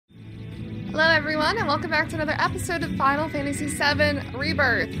Hello everyone and welcome back to another episode of Final Fantasy VII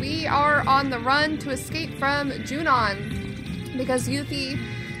Rebirth. We are on the run to escape from Junon because Yuffie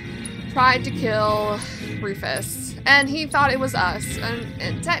tried to kill Rufus and he thought it was us,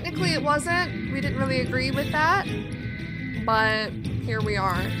 and technically it wasn't. We didn't really agree with that, but here we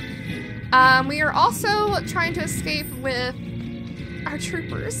are. We are also trying to escape with our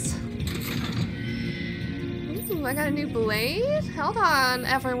troopers. Ooh, I got a new blade? Hold on,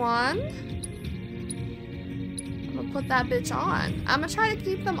 everyone. Put that bitch on. I'm gonna try to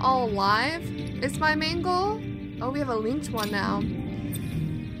keep them all alive. It's my main goal. Oh, we have a linked one now.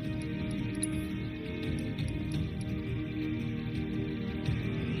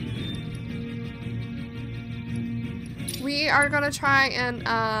 We are gonna try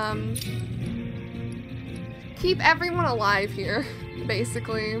and keep everyone alive here,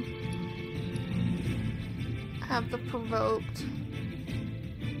 basically. Have the provoked.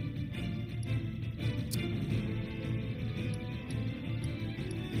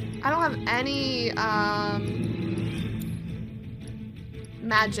 I don't have any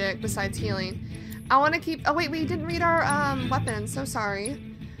magic besides healing. I want to keep. Oh wait, we didn't read our weapons. So sorry.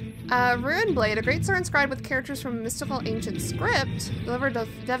 Ruin Blade, a great sword inscribed with characters from a mystical ancient script. Delivered a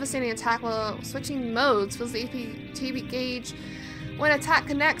devastating attack while switching modes. Fills the AP gauge. When attack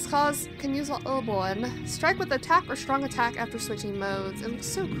connects, can use Elborn. Strike with attack or strong attack after switching modes. It looks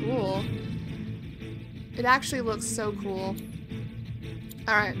so cool. It actually looks so cool.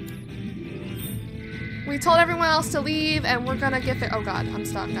 Alright. We told everyone else to leave and we're gonna get there. Oh god, I'm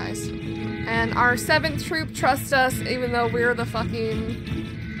stuck, guys. And our 7th troop trusts us even though we're the fucking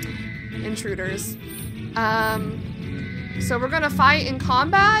intruders. So we're gonna fight in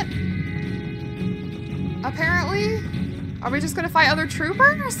combat? Apparently? Are we just gonna fight other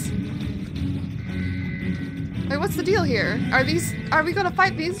troopers? Wait, what's the deal here? Are we gonna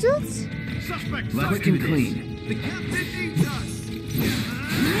fight these dudes? Let's do clean. The captain needs us.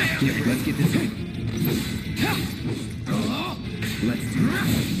 Here, let's get this thing. Let's do it.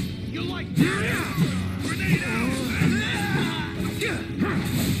 You like that? Grenade out.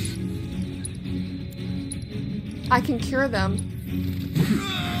 I can cure them.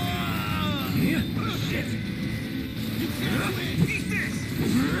 Shit. Eat this.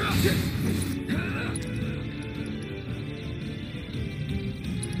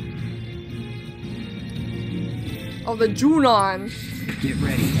 Oh, the Junon. Get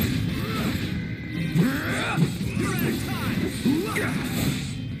ready.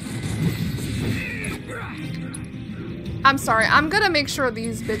 I'm sorry, I'm gonna make sure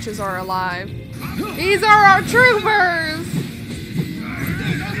these bitches are alive. These are our troopers!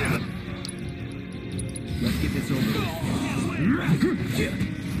 Let's get this over with.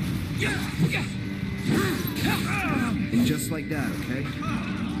 And just like that, okay?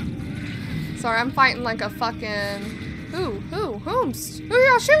 Sorry, I'm fighting like a fucking... Who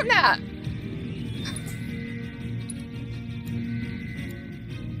y'all shooting at?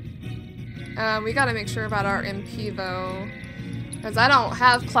 We gotta make sure about our MP though. Because I don't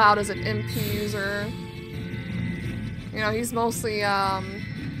have Cloud as an MP user. You know, he's mostly, my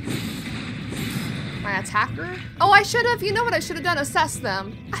attacker. Oh, I should have, you know what I should have done? Assess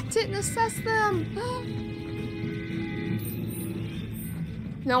them. I didn't assess them.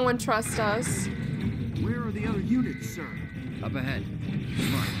 No one trusts us. Where are the other units, sir? Up ahead.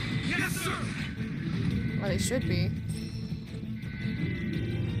 Come on. Yes, sir. Well, they should be.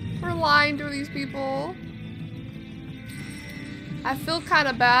 We're lying to these people. I feel kind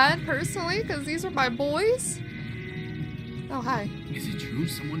of bad, personally, because these are my boys. Oh, hi. Is it true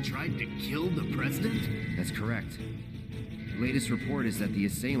someone tried to kill the president? That's correct. The latest report is that the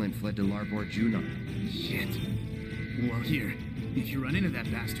assailant fled to Larboard Junon. Shit. Well, here. If you run into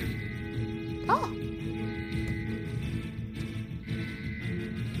that bastard. Oh.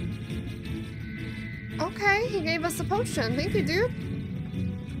 Okay, he gave us a potion. Thank you, dude.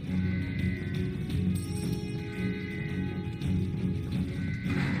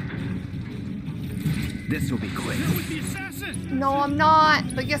 This will be quick. You're with the assassin. No, I'm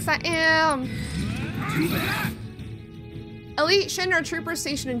not, but yes, I am. Too bad. Elite Shinra troopers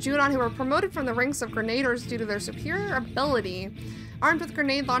stationed in Junon who were promoted from the ranks of grenadiers due to their superior ability. Armed with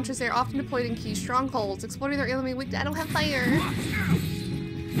grenade launchers, they are often deployed in key strongholds, exploiting their enemy weak. I don't have fire.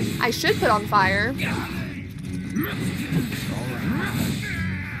 I should put on fire.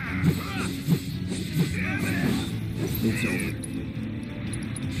 It's over.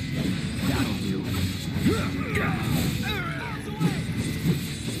 That'll do.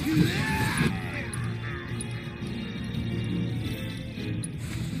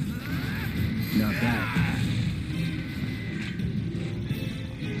 Not bad.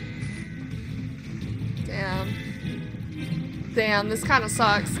 Damn, this kind of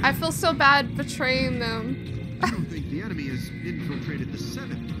sucks. I feel so bad betraying them. I don't think the enemy has infiltrated the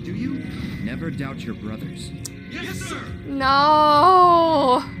 7th, do you? Never doubt your brothers. Yes, sir!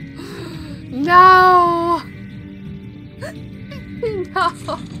 No! No!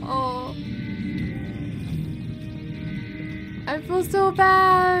 No! I feel so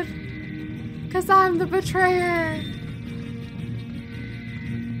bad. Because I'm the betrayer.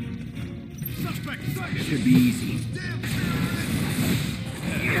 Should be easy.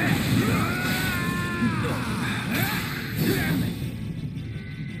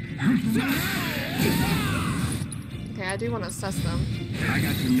 Okay, I do want to assess them. I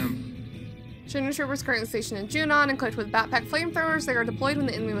got your number. Shinra troopers currently stationed in Junon and equipped with backpack flamethrowers. They are deployed when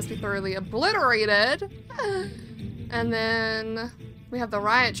the enemy must be thoroughly obliterated. And then we have the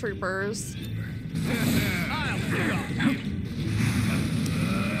riot troopers.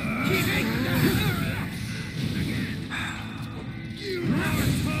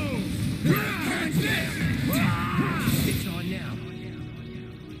 It's on now.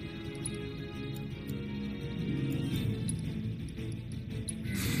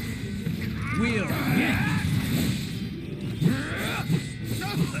 Wheel.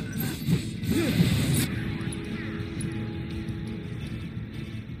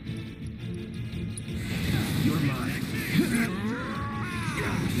 You're mine.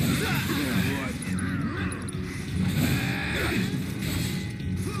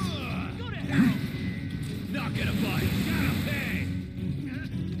 Not gonna bite. Gotta pay.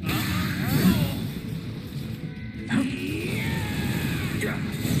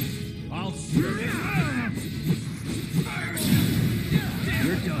 I'll shoot it.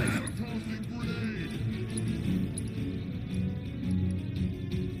 You're done.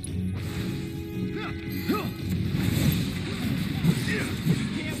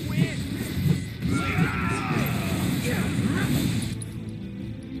 Can't win.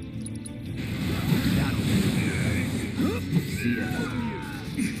 See ya.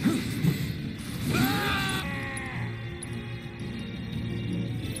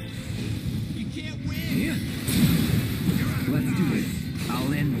 You can't win. Let's do this.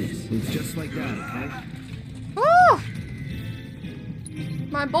 I'll end this. It's just like that, okay? Woo!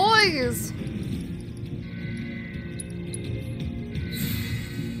 My boys!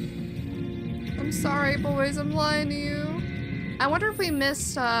 I'm sorry, boys. I'm lying to you. I wonder if we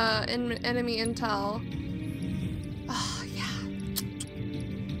missed enemy intel. Oh, yeah.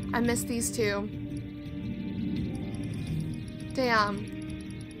 I missed these two. Damn.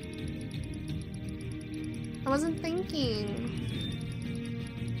 I wasn't thinking.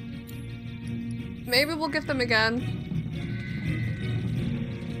 Maybe we'll get them again.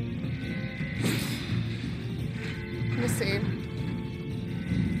 Let me see.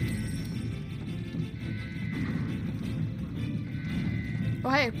 Oh,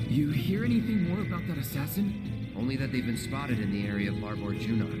 hey. You hear anything more about that assassin? Only that they've been spotted in the area of Larbor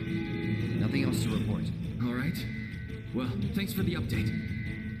Junon. Nothing else to report. All right. Well, thanks for the update.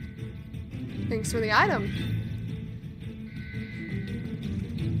 Thanks for the item.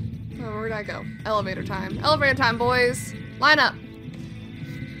 Oh, where'd I go? Elevator time. Elevator time, boys. Line up.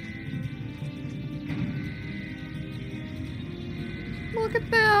 Look at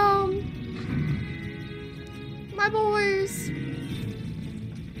them. My boys.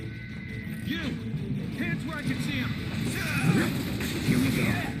 You! Hands where I can see him! Here we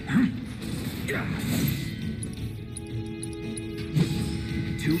go.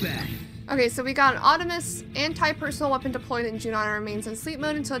 Too bad. Okay, so we got an Optimus anti-personal weapon deployed in Junon and remains in sleep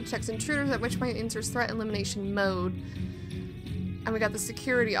mode until it detects intruders, at which point it enters threat elimination mode. And we got the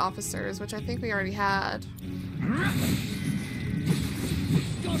security officers, which I think we already had.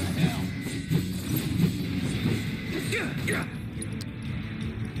 Go to hell.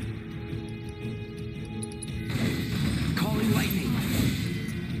 Calling lightning.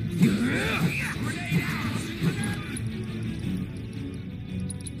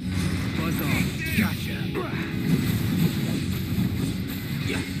 Buzz off. Gotcha.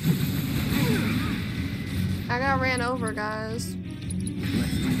 I got ran over, guys.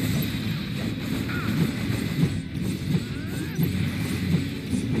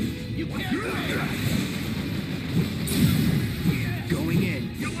 Going in.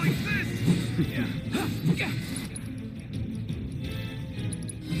 You like this?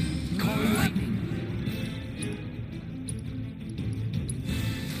 Calling lightning.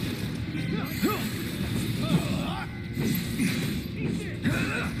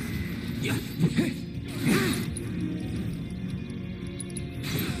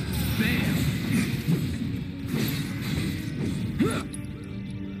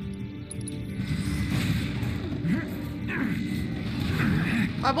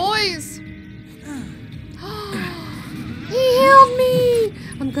 My boys! He healed me!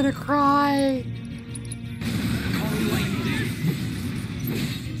 I'm gonna cry.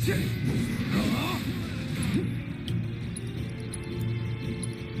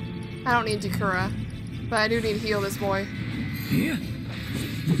 I don't need Dakura, but I do need to heal this boy. Can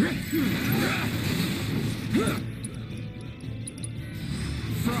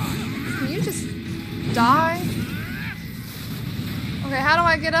you just die? Okay, how do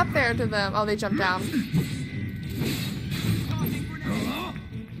I get up there to them? Oh, they jumped down.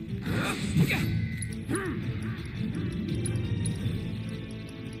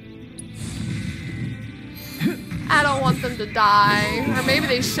 I don't want them to die. Or maybe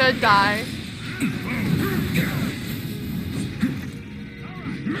they should die.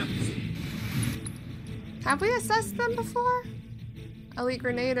 Have we assessed them before? Elite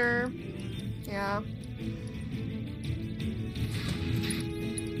Grenader. Yeah.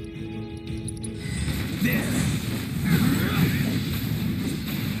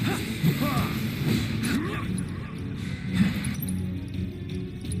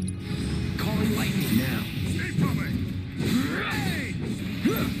 Calling lightning now.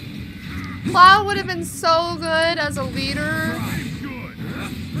 Cloud would have been so good as a leader.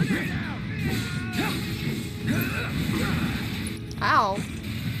 Ow.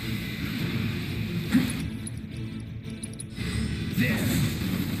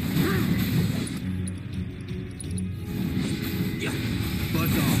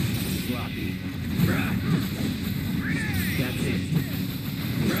 Buzz off, sloppy. That's it.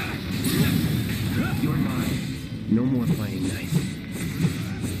 You're mine. No more playing nice.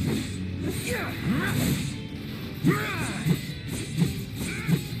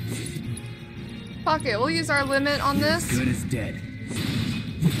 Fuck it, we'll use our limit on this. Good as dead.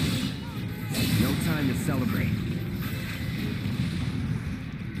 No time to celebrate.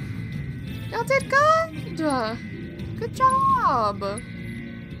 Y'all did good. Good job.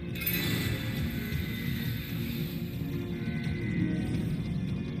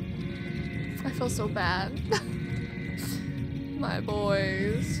 I feel so bad. My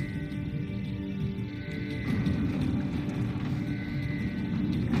boys.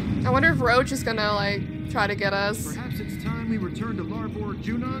 I wonder if Roach is gonna, like, try to get us. Perhaps it's time we return to Larbor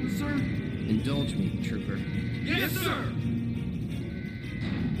Junon, sir? Indulge me, Trooper. Yes, sir!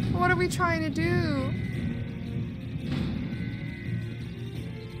 What are we trying to do?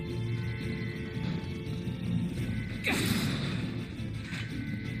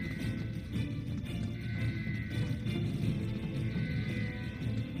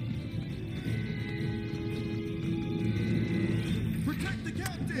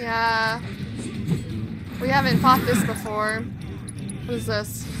 Yeah. We haven't fought this before. What is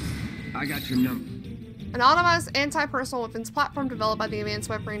this? I got your number. An autonomous anti-personal weapons platform developed by the Advanced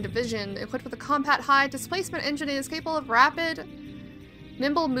Weaponry Division, equipped with a compact high displacement engine, it is capable of rapid,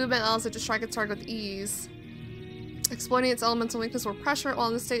 nimble movement that allows it to strike its target with ease. Exploiting its elemental weakness or pressure, while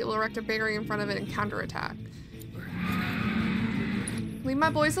in this state it will erect a barrier in front of it and counterattack. Leave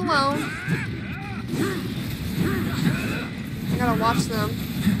my boys alone. I gotta watch them.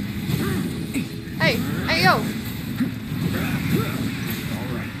 Hey! Hey, yo!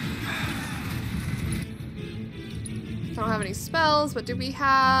 Don't have any spells, but do we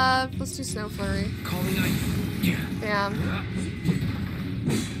have... Let's do Snow Flurry. Calling ice. Damn.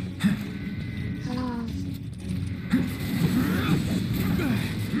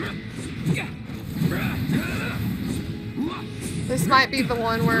 This might be the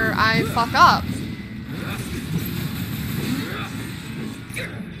one where I fuck up.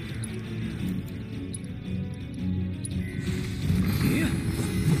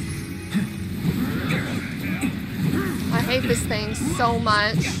 I hate this thing so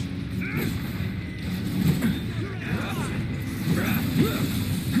much.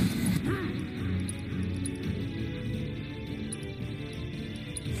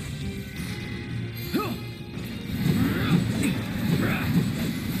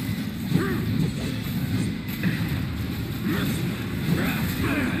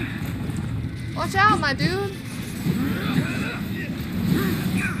 Watch out, my dude.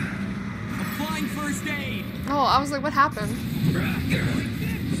 Applying first aid. Oh, I was like, what happened?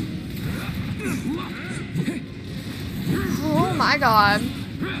 Oh my god.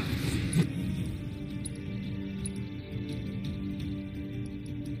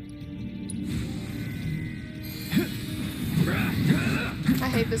 I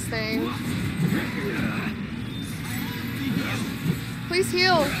hate this thing. Please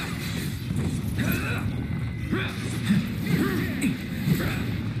heal.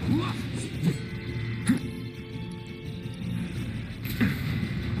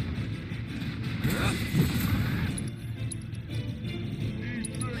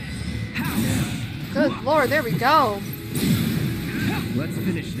 Lord, there we go. Let's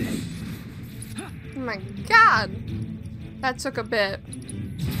finish this. Oh my god. That took a bit.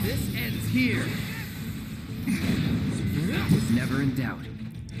 This ends here. Was never in doubt.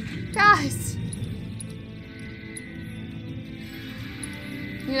 Guys.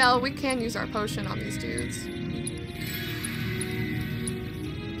 You know, we can use our potion on these dudes.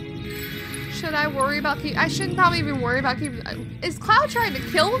 Should I worry about I shouldn't probably even worry about keeping... Is Cloud trying to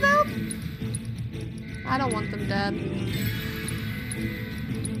kill them? I don't want them dead.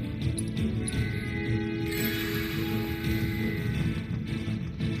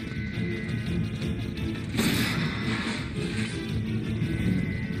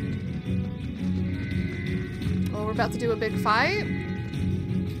 Oh, we're about to do a big fight?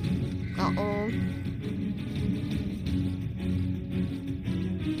 Uh-oh.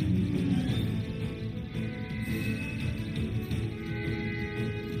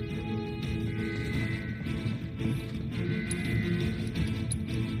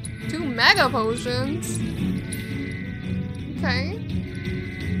 Mega potions. Okay.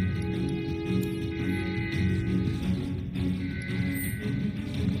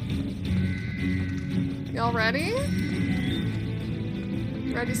 Y'all ready?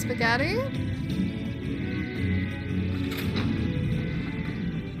 Ready spaghetti?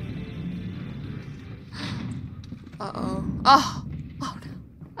 Uh-oh. Oh! Oh no.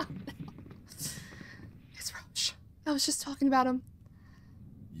 Oh no. It's Roach. I was just talking about him.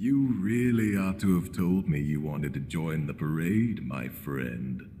 You really ought to have told me you wanted to join the parade, my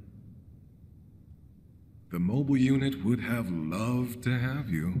friend. The mobile unit would have loved to have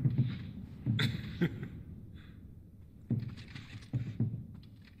you.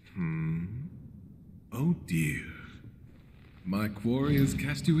 Oh dear. My quarry has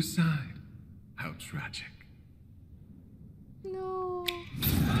cast you aside. How tragic. No.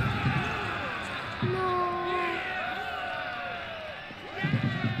 No.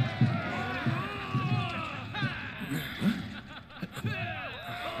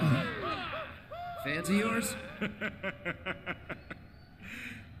 Fancy yours?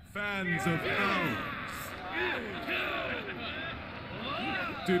 Fans of ours.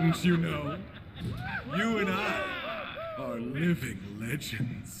 Didn't you know? You and I are living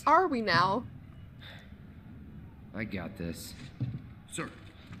legends. Are we now? I got this. Sir.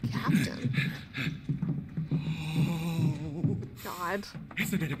 Captain. Oh, God.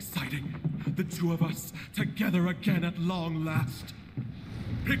 isn't it exciting? The two of us together again at long last.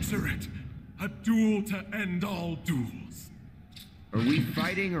 Picture it. A duel to end all duels. Are we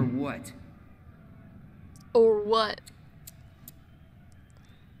fighting or what? Or what?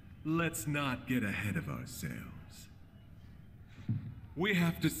 Let's not get ahead of ourselves. We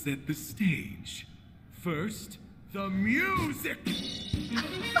have to set the stage. First, the music!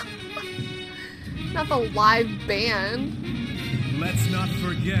 Not the live band. Let's not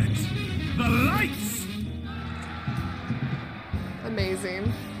forget the lights!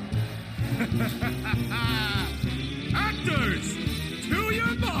 Amazing. Actors, to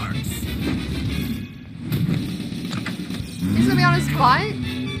your marks! He's gonna be on his bike?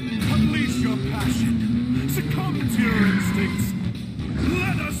 Unleash your passion. Succumb to your instincts.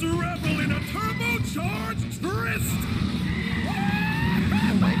 Let us revel in a turbocharged tryst!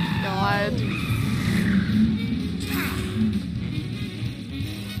 Oh my god.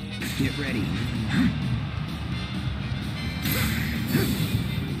 Get ready.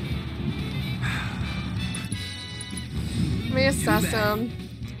 Let me assess him.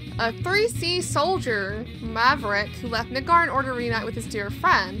 A 3C soldier, Maverick, who left Midgar in order to reunite with his dear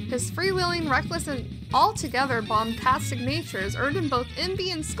friend. His freewheeling, reckless, and altogether bombastic natures earned him both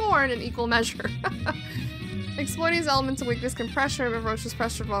envy and scorn in equal measure. Exploiting his elements of weakness can pressure him if Roach was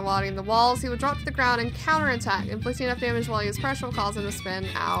pressured while bodying the walls. He would drop to the ground and counterattack. Inflicting enough damage while he was pressure will cause him to spin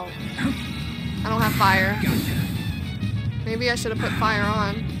out. I don't have fire. Maybe I should have put fire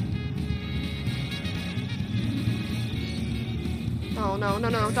on. Oh, no, no,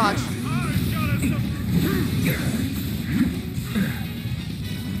 no, dodge.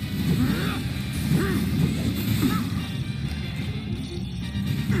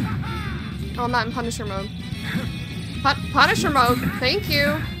 Oh, I'm not in Punisher mode. Punisher mode, thank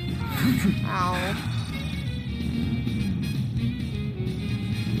you. Ow.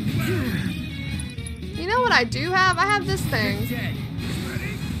 You know what I do have? I have this thing.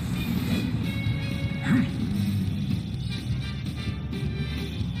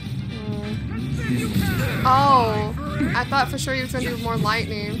 Oh, I thought for sure he was gonna do more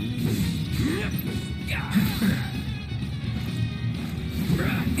lightning.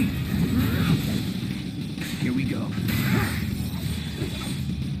 Here we go.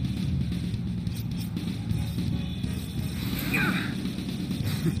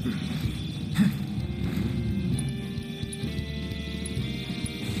 My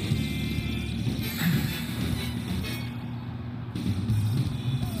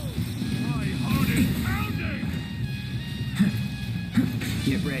heart is pounding!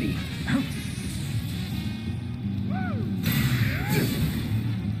 Get ready.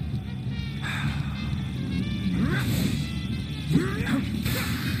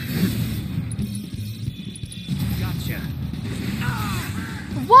 Gotcha.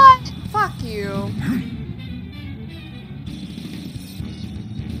 What? Fuck you.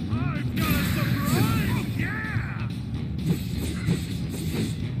 I've got a surprise!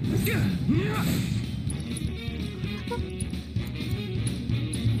 Yeah!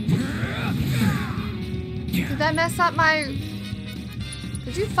 Did that mess up my...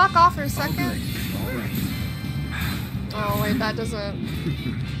 Did you fuck off for a second? All right. Oh, wait, that doesn't...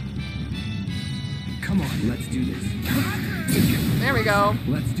 Come on, let's do this. There we go.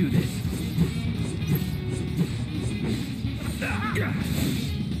 Let's do this.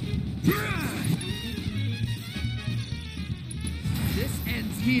 This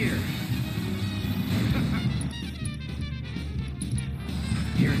ends here.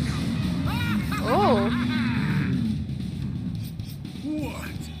 Here it comes. Oh.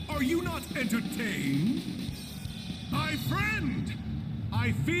 What? Are you not entertained? My friend!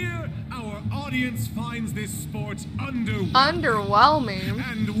 I fear our audience finds this sport underwhelming.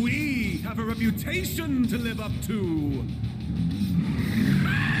 Underwhelming. And we have a reputation to live up to.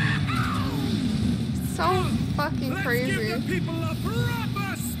 So fucking Let's crazy. give the people a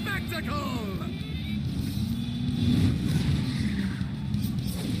proper spectacle!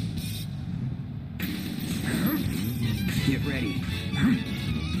 Get ready.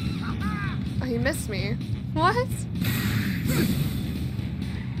 Oh, he missed me. What?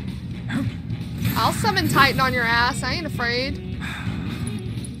 I'll summon Titan on your ass. I ain't afraid.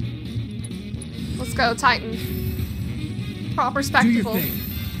 Let's go, Titan. Proper Do your spectacle. thing.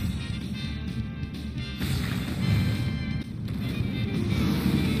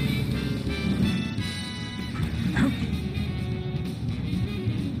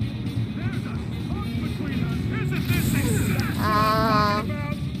 There's a hook between us. Isn't this exactly what I'm talking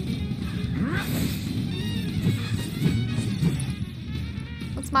about?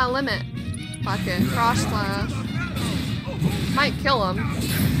 What's my limit? Fuck it. Cross slash. Might kill him.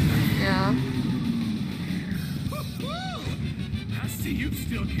 Yeah. I see you've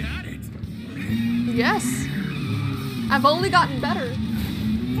still got it. Yes. I've only gotten better.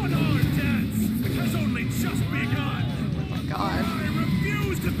 But our dance has only just begun. Oh my god. I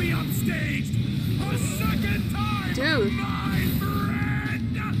refuse to be upstaged a second time, Dude. my friend.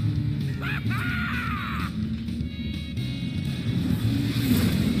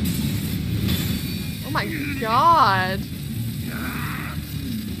 Oh my god.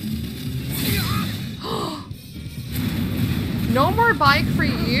 No more bike for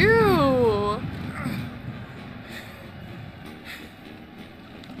you.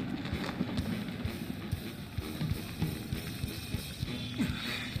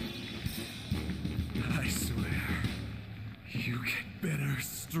 I swear, you get better,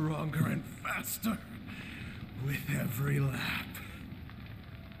 stronger, and faster with every lap.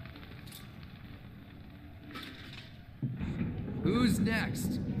 Who's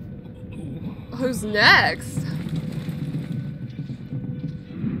next? Who's next?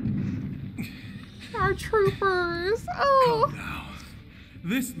 Our troopers. Oh. Come now.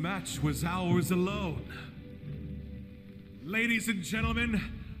 This match was ours alone. Ladies and gentlemen,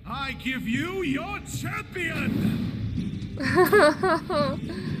 I give you your champion!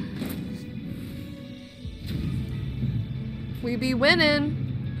 We be winning.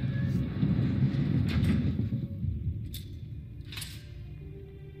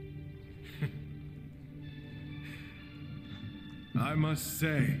 I must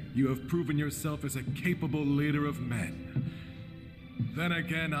say, you have proven yourself as a capable leader of men. Then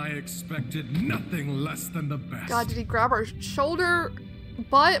again, I expected nothing less than the best. God, did he grab our shoulder?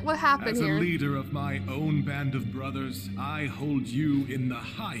 Butt? What happened As here? a leader of my own band of brothers, I hold you in the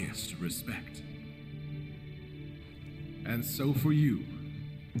highest respect. And so for you,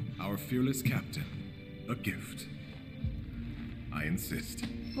 our fearless captain, a gift. I insist.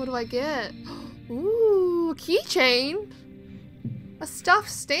 What do I get? Ooh, keychain. A stuffed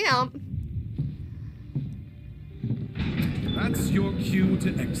stamp. That's your cue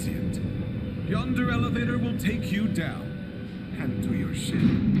to exit. Yonder elevator will take you down and to your ship.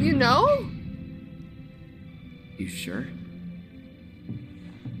 You know? You sure?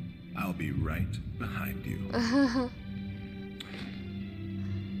 I'll be right behind you.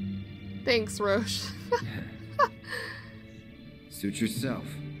 Thanks, Roche. Suit yourself.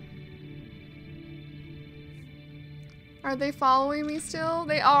 Are they following me still?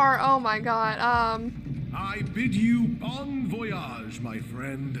 They are. Oh my god. I bid you bon voyage, my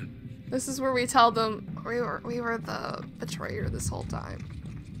friend. This is where we tell them we were the betrayer this whole time.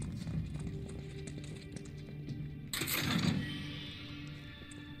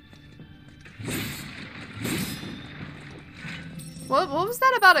 What was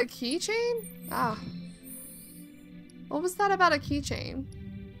that about a keychain? Ah. What was that about a keychain?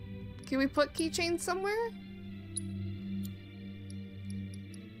 Can we put keychains somewhere?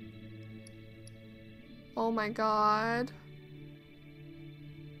 Oh my god.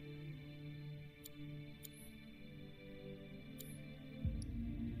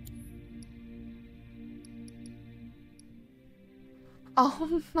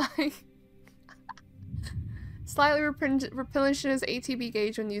 Oh my. Slightly replenishes ATB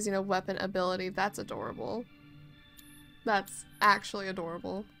gauge when using a weapon ability. That's adorable. That's actually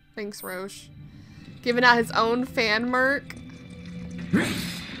adorable. Thanks, Roche. Giving out his own fan merc.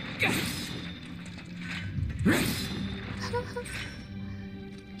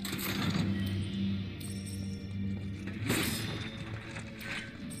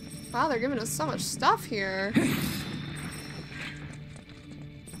 Wow, they're giving us so much stuff here.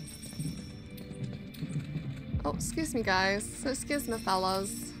 Oh, excuse me, guys. Excuse me,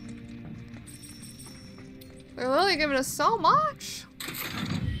 fellas. They're literally giving us so much.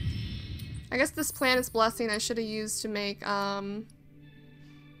 I guess this planet's blessing I should have used to make, planet's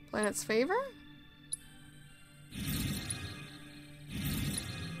favor?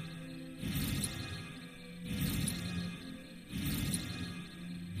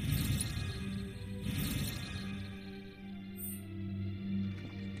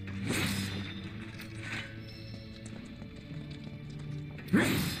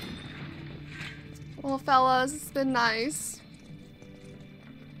 Well, fellas, it's been nice.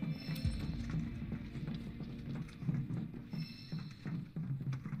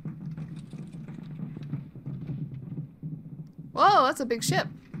 Whoa, that's a big ship.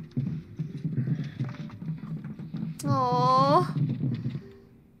 Aww.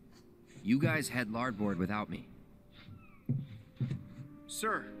 You guys head larboard without me.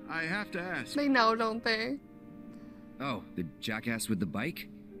 Sir, I have to ask. They know, don't they? Oh, the jackass with the bike?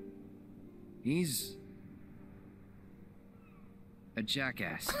 He's a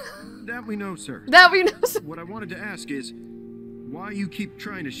jackass. That we know, sir. That we know. What I wanted to ask is, why you keep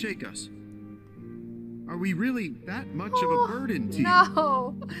trying to shake us? Are we really that much of a burden to you?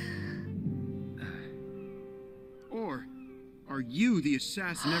 No. Or are you the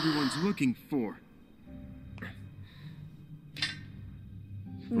assassin everyone's looking for?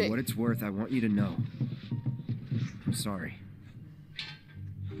 For what it's worth, I want you to know. I'm sorry.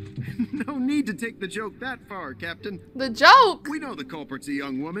 No need to take the joke that far, Captain. The joke! We know the culprit's a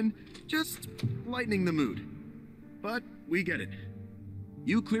young woman, just lightening the mood. But we get it.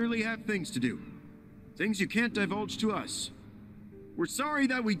 You clearly have things to do. Things you can't divulge to us. We're sorry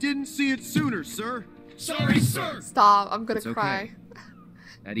that we didn't see it sooner, sir. Sorry, sir. Stop, I'm gonna It's okay. cry.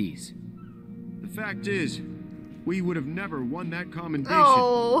 At ease. The fact is, we would have never won that commendation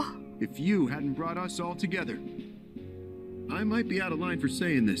Oh. if you hadn't brought us all together. I might be out of line for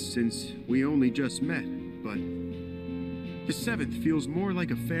saying this since we only just met, but the 7th feels more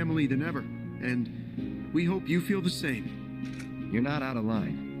like a family than ever, and we hope you feel the same. You're not out of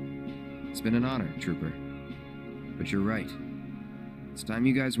line. It's been an honor, Trooper. But you're right. It's time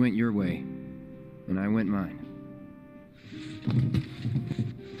you guys went your way, and I went mine.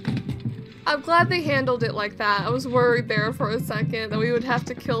 I'm glad they handled it like that. I was worried there for a second that we would have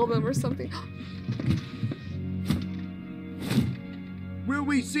to kill them or something. Will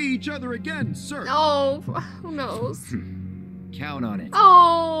we see each other again, sir? Oh, who knows? Count on it.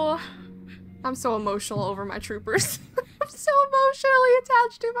 Oh, I'm so emotional over my troopers. I'm so emotionally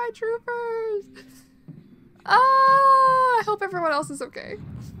attached to my troopers. Oh, I hope everyone else is okay.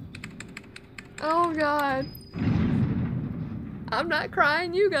 Oh God. I'm not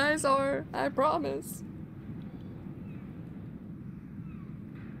crying, you guys are. I promise.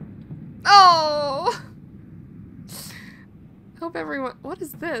 Oh! Hope everyone. What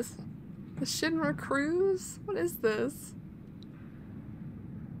is this? The Shinra Cruise? What is this?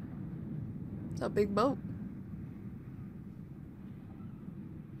 It's a big boat.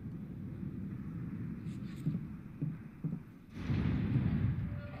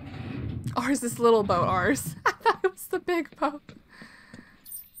 Ours, this little boat, ours. I thought it was the big boat.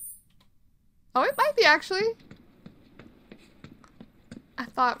 Oh, it might be actually. I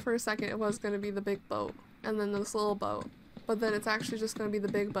thought for a second it was going to be the big boat and then this little boat. But then it's actually just going to be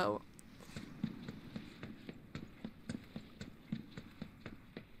the big boat.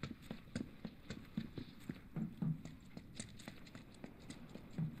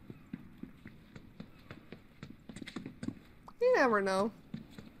 You never know.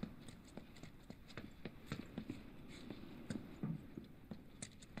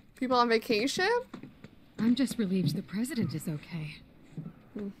 People on vacation? I'm just relieved the president is okay.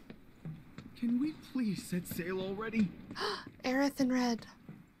 Can we please set sail already? Aerith and Red.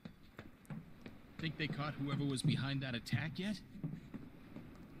 Think they caught whoever was behind that attack yet?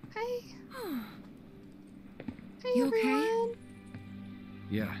 Hey. Hey, You everyone. okay?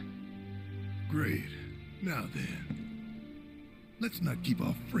 Yeah. Great. Now then, let's not keep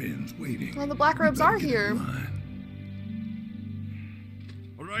our friends waiting. Well, the black robes We better are get in here. line.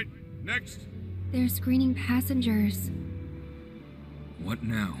 All right, next. They're screening passengers. What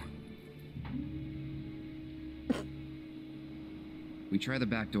now? We try the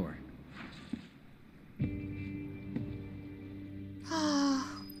back door.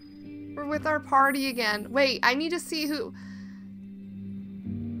 We're with our party again. Wait, I need to see who...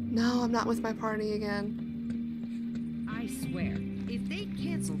 No, I'm not with my party again. I swear, if they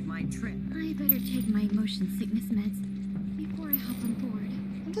canceled my trip... I better take my motion sickness meds before I hop on board.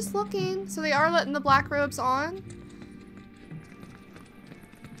 I'm just looking. So they are letting the black robes on?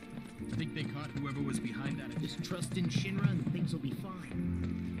 Think they caught whoever was behind that attack? Just trust in Shinra and things will be fine.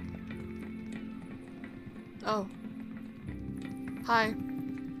 Oh. Hi.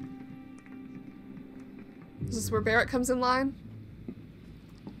 Is this where Barrett comes in line?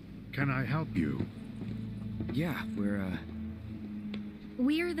 Can I help you? Yeah,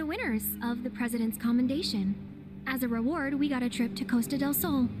 We're the winners of the President's Commendation. As a reward, we got a trip to Costa del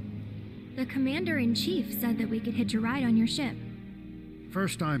Sol. The Commander-in-Chief said that we could hitch a ride on your ship.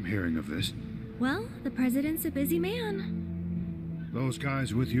 First I'm hearing of this. Well, the President's a busy man. Those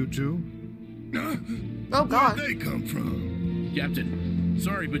guys with you too? Oh, God. Where'd they come from? Captain,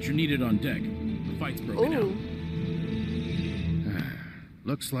 sorry, but you're needed on deck. The fight's broken out. Ooh.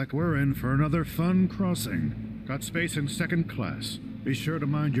 Looks like we're in for another fun crossing. Got space in second class. Be sure to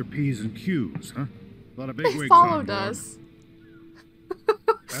mind your P's and Q's, huh? A lot of big They wigs followed on board. us.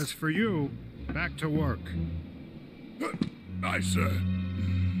 As for you, back to work. Aye, sir.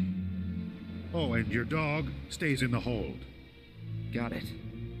 Oh, and your dog stays in the hold. got it.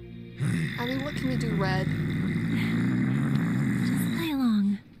 I mean, what can we do, Red? Just play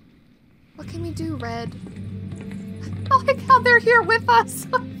along. What can we do, Red? I like how they're here with us.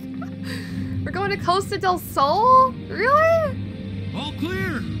 We're going to Costa del Sol? Really? All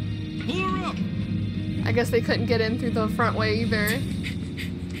clear! Pull her up! I guess they couldn't get in through the front way either.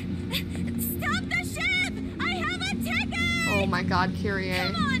 Stop the ship! I have a ticket! Oh my God, Kyrie.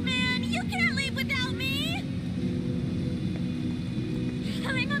 Come on, man! You can't leave without me!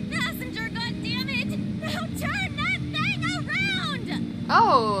 I'm a passenger, goddammit! Now turn that thing around!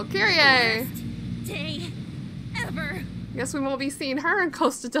 Oh, Kyrie. Worst day ever. Guess we won't be seeing her in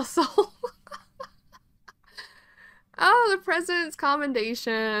Costa del Sol. Oh, the President's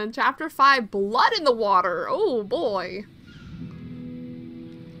Commendation. Chapter 5, Blood in the Water. Oh, boy.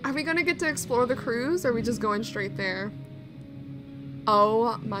 Are we gonna get to explore the cruise, or are we just going straight there?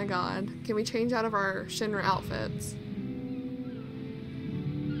 Oh my God. Can we change out of our Shinra outfits?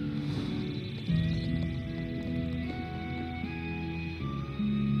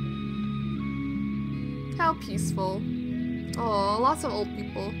 How peaceful. Oh, lots of old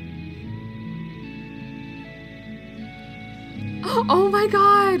people. Oh my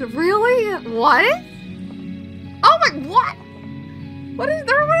God, really? What? Oh my, what? What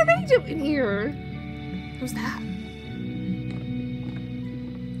are they doing here? Who's that?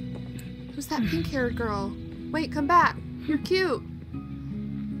 Who's that pink-haired girl? Wait, come back. You're cute.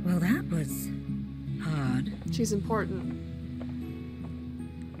 Well, that was odd. She's important.¬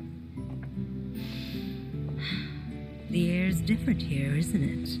 The air's different here, isn't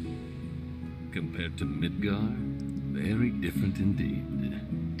it? Compared to Midgar, very different indeed.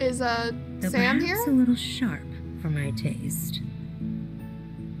 Is Though Sam perhaps here? a little sharp for my taste.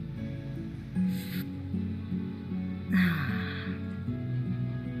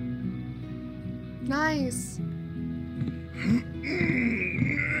 Nice.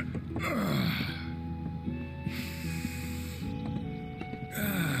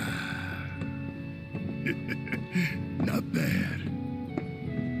 Not bad.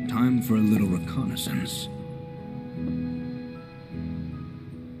 Time for a little reconnaissance.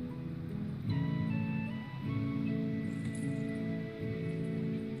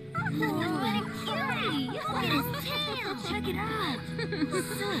 Check it out.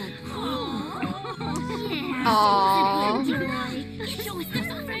 So cool. Aww. Show us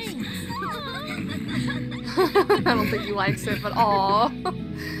those things. I don't think he likes it, but aw.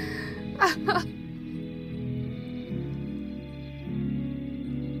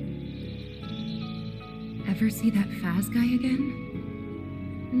 ever see that Faz guy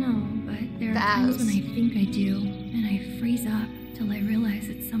again? No, but there are times when I think I do, and I freeze up till I realize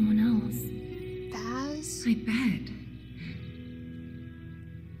it's someone else. Faz? I bet.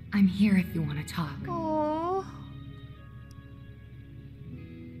 I'm here if you want to talk. Aww.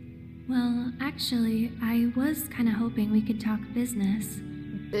 Well, actually, I was kind of hoping we could talk business.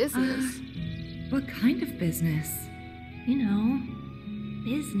 Business? What kind of business? You know,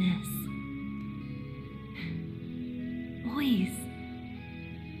 business. Boys.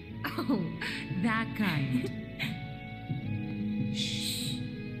 Oh, that kind. Shh.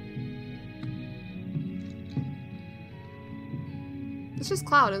 It's just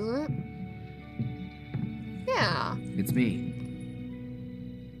Cloud, isn't it? Yeah. It's me.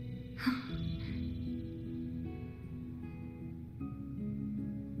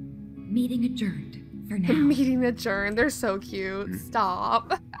 Meeting adjourned for now. Meeting adjourned. They're so cute.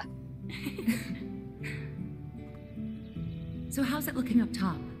 Stop. So how's it looking up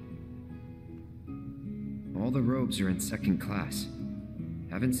top? All the robes are in second class.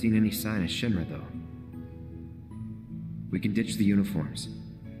 Haven't seen any sign of Shinra, though. We can ditch the uniforms.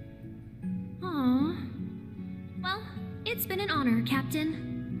 Aww. Well, it's been an honor,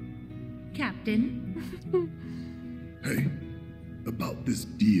 Captain. Captain? Hey, about this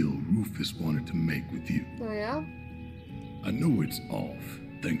deal Rufus wanted to make with you. Oh, yeah? I know it's off,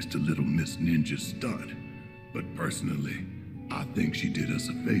 thanks to Little Miss Ninja's stunt, but personally, I think she did us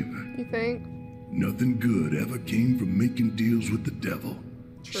a favor. You think? Nothing good ever came from making deals with the devil.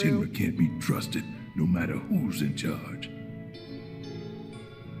 True. Shinra can't be trusted, no matter who's in charge.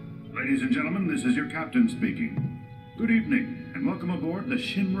 Ladies and gentlemen, this is your captain speaking. Good evening, and welcome aboard the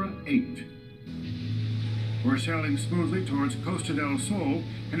Shinra 8. We're sailing smoothly towards Costa del Sol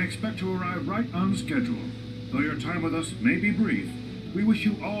and expect to arrive right on schedule. Though your time with us may be brief, we wish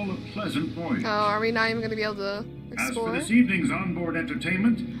you all a pleasant voyage. Oh, are we not even going to be able to explore? As for this evening's onboard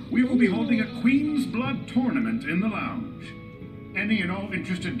entertainment, we will be holding a Queen's Blood tournament in the lounge. Any and all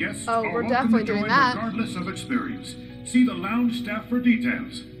interested guests are we're welcome definitely to join doing that. regardless of experience. See the lounge staff for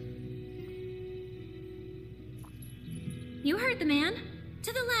details. You heard the man.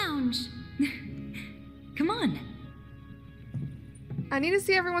 To the lounge. Come on. I need to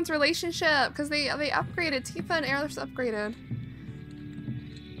see everyone's relationship because they upgraded. Tifa and Aerith's upgraded.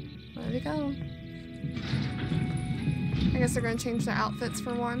 There we go. I guess they're gonna change their outfits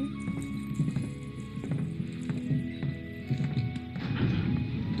for one.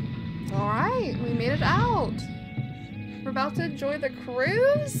 Alright, we made it out. We're about to enjoy the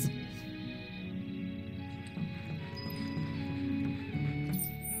cruise?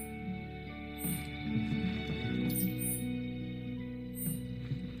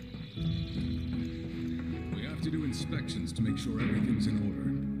 We have to do inspections to make sure everything's in order.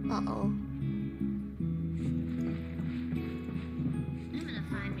 Uh-oh. I'm gonna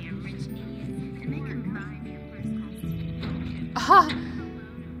find me a rich idiot and make him buy me a first class. Aha!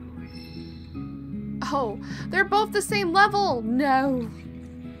 Oh, they're both the same level! No!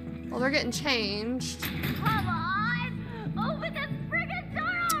 Well, they're getting changed. Come on! Open this friggin'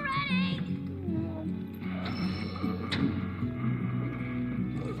 door already!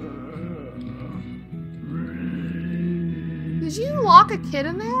 Did you lock a kid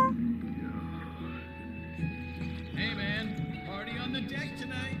in there? Hey man, party on the deck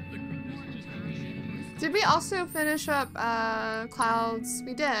tonight. Did we also finish up Clouds?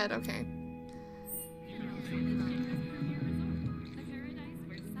 We did, okay.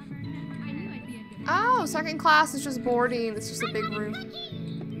 Oh, second class is just boarding. It's just a big room.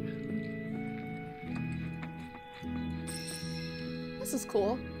 This is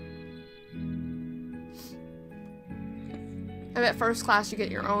cool. I bet first class you get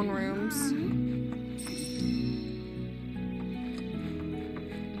your own rooms.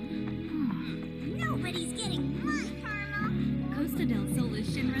 Nobody's getting my karma! Costa del Sol is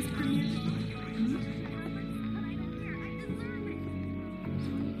Shinra's premier.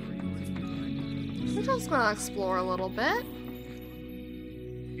 We're just gonna explore a little bit.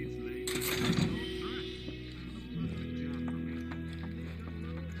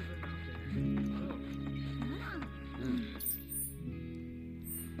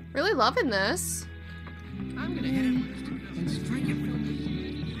 Really loving this. I'm gonna hit him and strike him.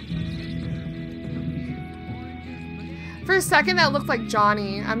 For a second, that looked like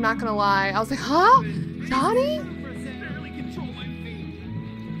Johnny. I'm not gonna lie. I was like, huh? Johnny?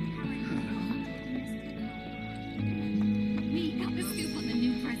 We got the scoop on the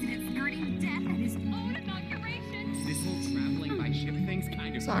new president skirting death at his own inauguration. This whole traveling by ship thing's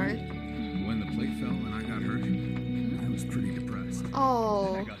kind of Sorry. When the plate fell and I got hurt, I was pretty depressed.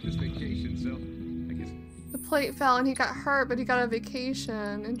 Oh. I got this vacation, so I guess The plate fell and he got hurt, but he got a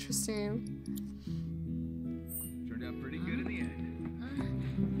vacation. Interesting. Turned out pretty good in the end.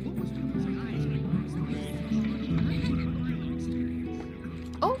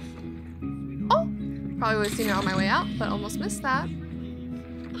 Oh! Oh! Probably would have seen it on my way out, but almost missed that.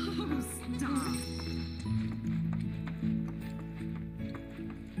 Oh, stop.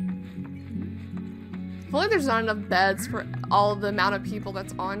 I feel like there's not enough beds for all the amount of people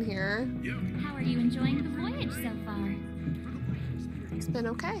that's on here. How are you enjoying the voyage so far? It's been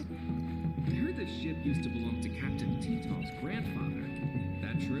okay. I heard this ship used to belong to Captain Tito's grandfather.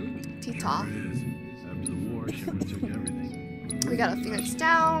 That true? Tito. After the war, shipment took everything. We got a Phoenix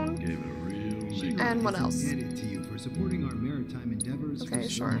down. Gave it a real And what else? Indebted to you for supporting our maritime endeavors. Okay, for so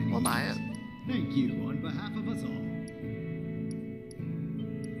sure. many We'll buy years. it. Thank you on behalf of us all.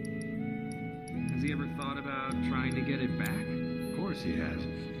 Has he ever thought about trying to get it back? Of course he has.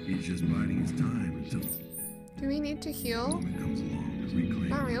 He's just biding his time until Do we need to heal? moment comes along to reclaim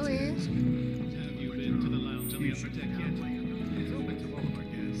Not what's really. his. Have you been to the lounge on the upper deck yet? It's open to all of our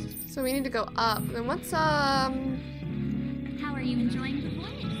guests. So we need to go up. Then what's How are you enjoying the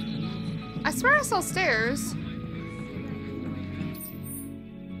voyage? I swear I saw stairs.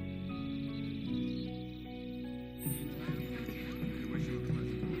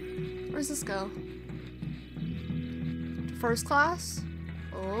 Where's this go? To first class?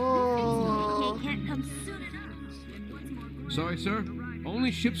 Oh. Can't come soon enough. Sorry, sir.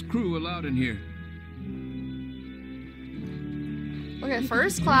 Only ship's crew allowed in here. Look at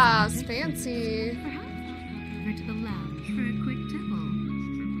first class. Fancy. Over to the lounge for a quick tipple.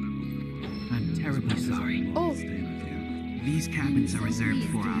 I'm terribly sorry. Oh. These cabins are reserved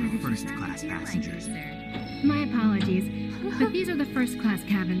for our first-class passengers. My apologies, but these are the first-class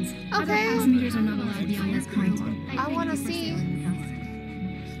cabins. Other Okay. passengers are not allowed beyond this point. I want to thank you for see. sailing with us.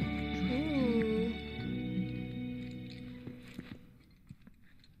 Ooh.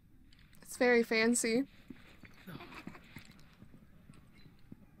 It's very fancy.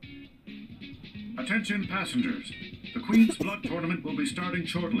 Attention passengers. The Queen's Blood Tournament will be starting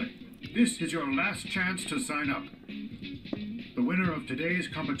shortly. This is your last chance to sign up. The winner of today's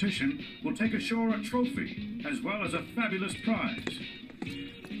competition will take ashore a trophy, as well as a fabulous prize.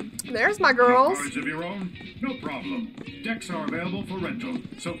 There's my No girls. cards of your own? No problem. Decks are available for rental,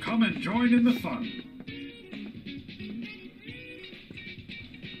 so come and join in the fun.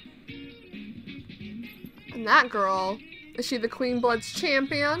 And that girl, is she the Queen Blood's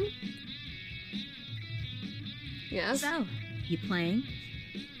champion? Yes. So, you playing?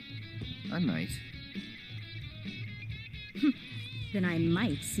 I might. Then I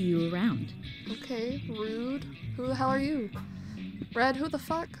might see you around. Okay, rude. Who the hell are you? Red, who the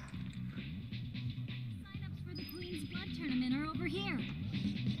fuck? Sign-ups for the Queen's Blood Tournament are over here.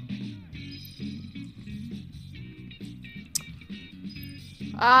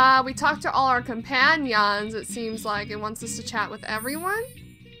 We talked to all our companions, it seems like. It wants us to chat with everyone.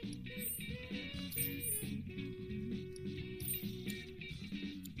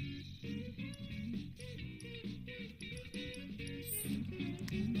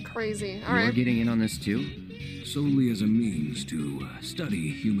 Crazy. All You're right. getting in on this too? Solely as a means to study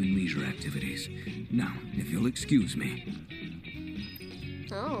human leisure activities. Now, if you'll excuse me.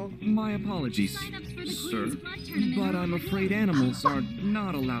 Oh. My apologies, sir, but I'm afraid animals are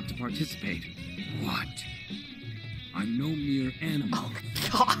not allowed to participate. What? I'm no mere animal.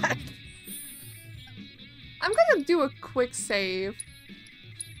 Oh, God. I'm gonna do a quick save.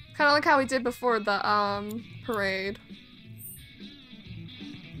 Kind of like how we did before the, parade.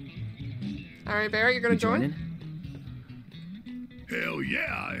 Alright, Barrett, you're gonna join? Hell yeah,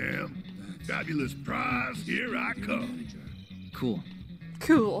 I am. Fabulous prize, here I come. Cool.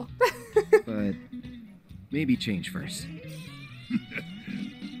 Cool. But maybe change first.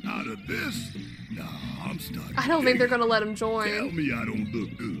 Out of this? Nah, I'm starting. I don't think they're gonna let him join. Tell me I don't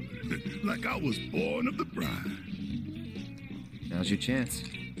look good. Like I was born of the bride. Now's your chance.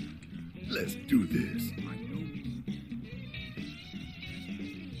 Let's do this.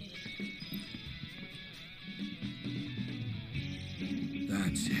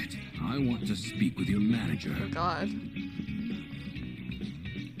 That's it. I want to speak with your manager. Oh, God.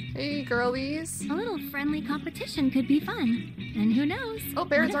 Hey, girlies. A little friendly competition could be fun. And who knows? Oh,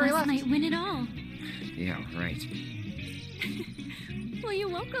 Barrett's one of already us left. might win it all. Yeah, right. Well, you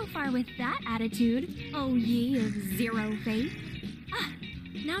won't go far with that attitude, oh ye of zero faith. Ah,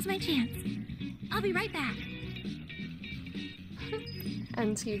 now's my chance. I'll be right back.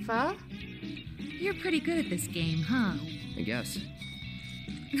 Antifa. You're pretty good at this game, huh? I guess.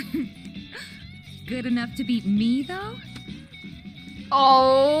 Good enough to beat me, though?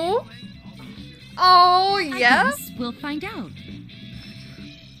 Oh. Oh, I yeah? guess we'll find out.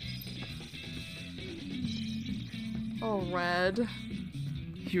 Oh, Red.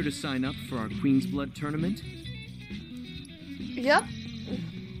 Here to sign up for our Queen's Blood tournament? Yep.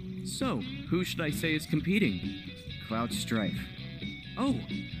 So, who should I say is competing? Cloud Strife. Oh,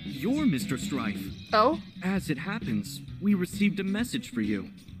 you're Mr. Strife. Oh? As it happens, we received a message for you.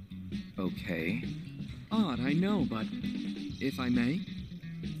 Okay. Odd, I know, but if I may,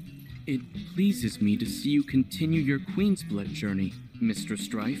 it pleases me to see you continue your Queen's Blood journey, Mr.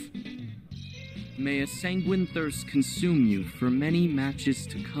 Strife. May a sanguine thirst consume you for many matches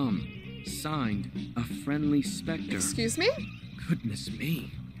to come. Signed, a friendly specter. Excuse me? Goodness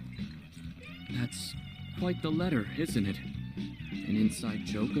me. That's quite the letter, isn't it? An inside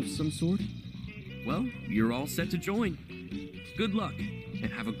joke of some sort? Well, you're all set to join. Good luck,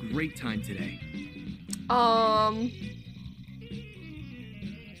 and have a great time today.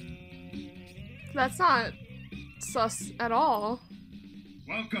 That's not sus at all.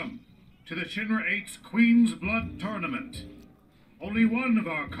 Welcome to the Shinra 8's Queen's Blood Tournament. Only one of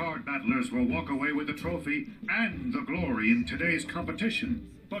our card battlers will walk away with the trophy and the glory in today's competition.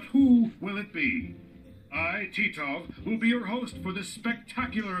 But who will it be? I, Titov, will be your host for this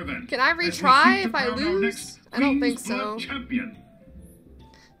spectacular event. Can I retry if I lose? I don't think so. Champion.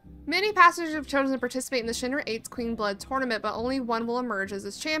 Many passengers have chosen to participate in the Shinra 8's Queen Blood tournament, but only one will emerge as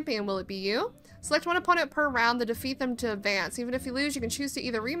its champion. Will it be you? Select one opponent per round to defeat them to advance. Even if you lose, you can choose to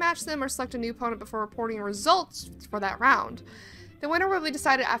either rematch them or select a new opponent before reporting results for that round. The winner will be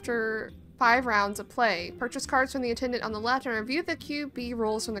decided after 5 rounds of play. Purchase cards from the attendant on the left and review the QB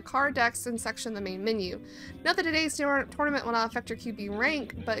rules from the card decks in section of the main menu. Note that today's tournament will not affect your QB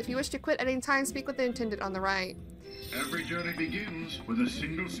rank, but if you wish to quit at any time, speak with the attendant on the right. Every journey begins with a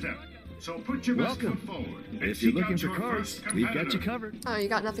single step. So put your best foot forward. If you're looking for cards, we've got you covered. Oh, you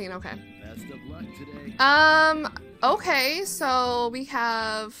got nothing? Okay. Best of luck today. Okay, so we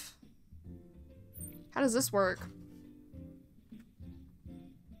have... How does this work?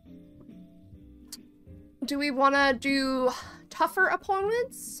 Do we want to do tougher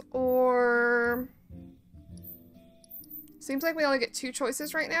opponents, or... Seems like we only get 2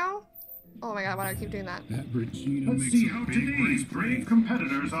 choices right now. Oh my god, why do I keep doing that? Let's see how today's brave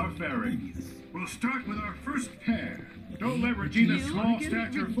competitors are faring. We'll start with our first pair. Don't let Regina's small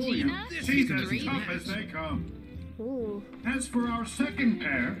stature fool you. She's as tough as they come. Ooh. As for our second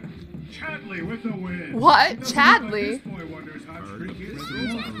pair, Chadley with the win. What? Chadley?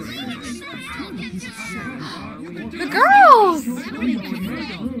 The girls!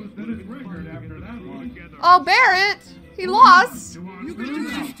 Oh, Barrett! He lost! The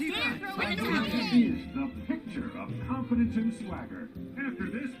picture of confidence and swagger. After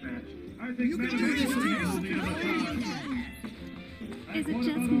this match, I think Is it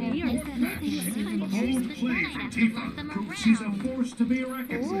just me, or is that nothing? bold play from Tifa proves she's a force to be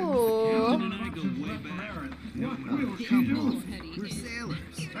reckoned with. Ooh. What will she do? We're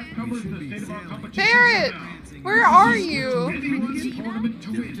sailors. That covers the state of our competition. Barrett! Where are you? Anyone's tournament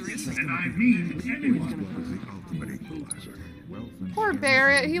to win, and I mean anyone. Poor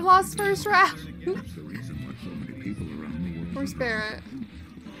Barrett, he lost first round. Where's Barrett?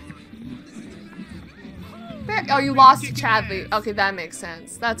 Oh, you lost to Chadley. Okay, that makes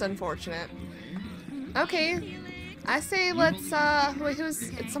sense. That's unfortunate. Okay. I say let's, wait,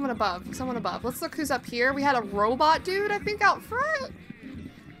 it's someone above. Someone above. Let's look who's up here. We had a robot dude, I think, out front.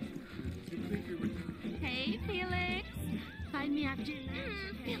 Hey, Felix. Find me after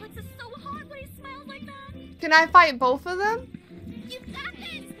Felix is so hot when he smiles like that. Can I fight both of them? You got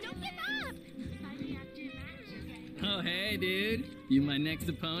this. Don't give up. Find me after Oh, hey, dude. You my next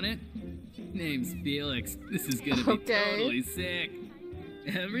opponent? Name's Felix. This is gonna be totally sick.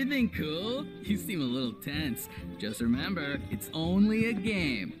 Everything cool? You seem a little tense. Just remember, it's only a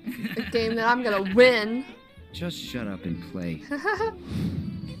game. A game that I'm gonna win. Just shut up and play.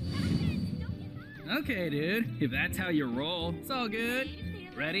 Okay, dude. If that's how you roll, it's all good.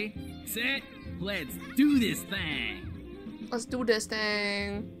 Ready, set, let's do this thing. Let's do this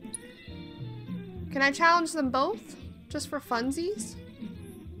thing. Can I challenge them both? Just for funsies?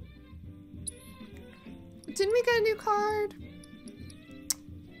 Didn't we get a new card?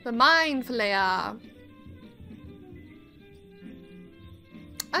 The Mind Flayer.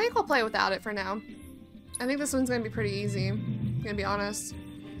 I think we'll play without it for now. I think this one's gonna be pretty easy. I'm gonna be honest.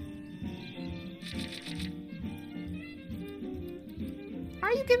 Why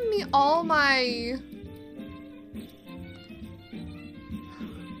are you giving me all my...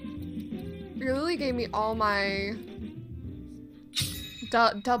 You literally gave me all my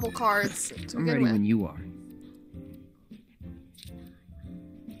double cards to I'm begin ready with. when you are.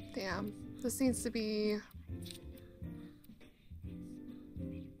 Damn. This needs to be...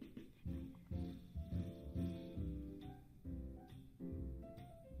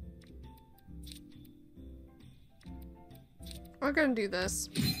 We're gonna do this.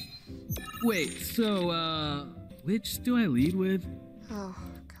 Wait, so, which do I lead with? Oh,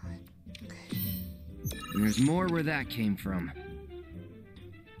 God. Okay. There's more where that came from.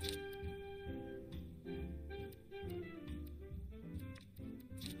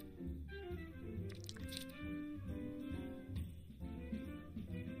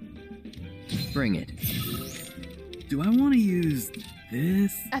 Bring it. Do I want to use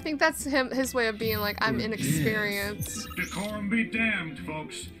this? I think that's his way of being like, I'm inexperienced. Decorum be damned,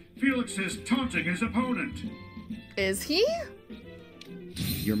 folks. Felix is taunting his opponent. Is he?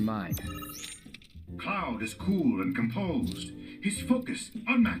 You're mine. Cloud is cool and composed. His focus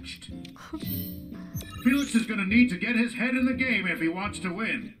unmatched. Felix is gonna need to get his head in the game if he wants to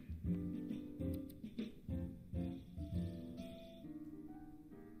win.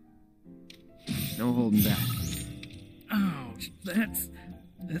 No holding back. Ouch, that's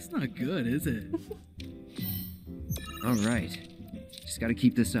not good, is it? All right. Just gotta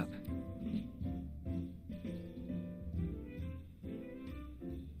keep this up.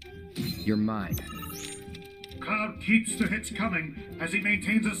 You're mine. Cloud keeps the hits coming as he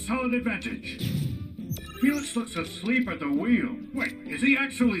maintains a solid advantage. Felix looks asleep at the wheel. Wait, is he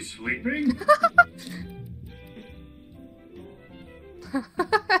actually sleeping?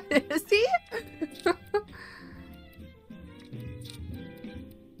 Is he?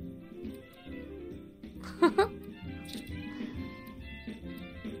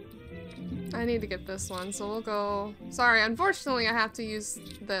 I need to get this one, so we'll go... Sorry, unfortunately I have to use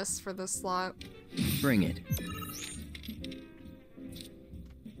this for this slot. Bring it.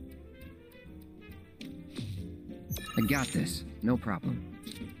 I got this. No problem.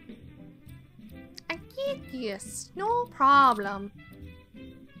 I get this. No problem.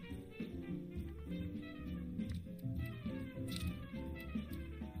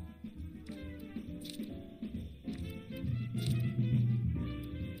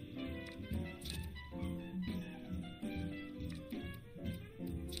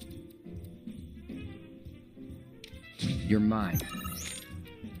 You're mine.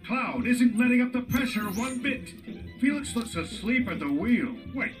 Cloud isn't letting up the pressure one bit. Felix looks asleep at the wheel.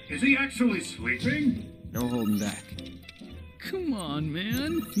 Wait, is he actually sleeping? No holding back. Come on,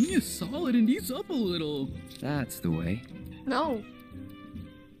 man. Give me a solid and ease up a little. That's the way. No.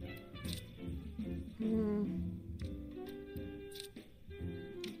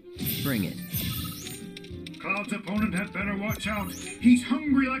 Bring it. Cloud's opponent had better watch out. He's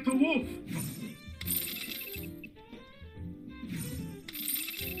hungry like the wolf.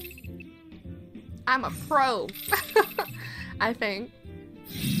 I'm a pro. I think.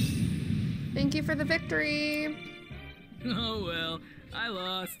 Thank you for the victory. Oh well, I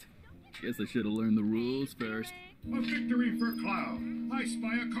lost. Guess I should have learned the rules first. A victory for Cloud. I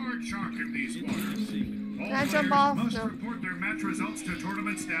spy a card shark in these waters. Can I jump off? Must No. report their match results to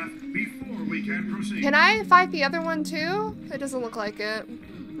tournament staff before we can proceed. Can I fight the other one too? It doesn't look like it.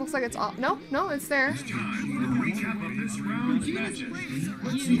 Looks like it's off. No, no, it's there. Time for a recap of this round's matches.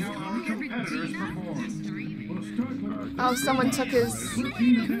 Let's see how our competitors perform. Oh, someone took his...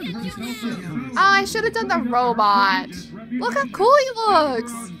 Oh, I should have done the robot. Look how cool he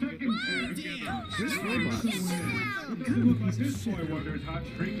looks.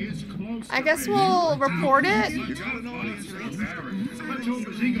 I guess we'll report it.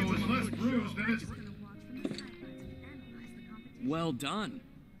 Well done.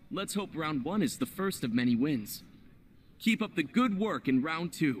 Let's hope round 1 is the first of many wins. Keep up the good work in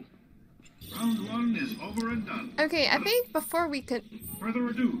round 2. Round 1 is over and done. Okay, I think before we could... Further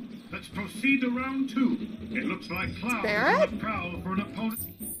ado, let's proceed to round 2. It looks like Cloud is on the prowl for an opponent.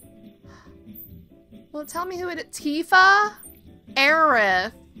 Well, tell me who it is. Tifa?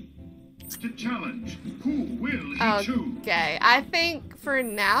 Aerith. To challenge, who will he choose? Okay, I think for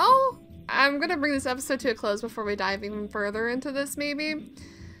now, I'm gonna bring this episode to a close before we dive even further into this, maybe.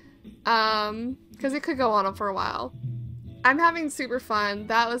 Because it could go on for a while. I'm having super fun.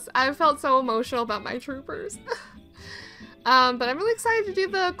 I felt so emotional about my troopers. But I'm really excited to do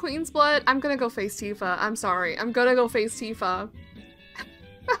the Queen's Blood. I'm gonna go face Tifa. I'm sorry. I'm gonna go face Tifa.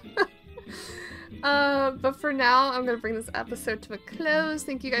 But for now, I'm gonna bring this episode to a close.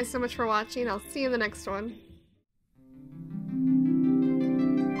 Thank you guys so much for watching. I'll see you in the next one.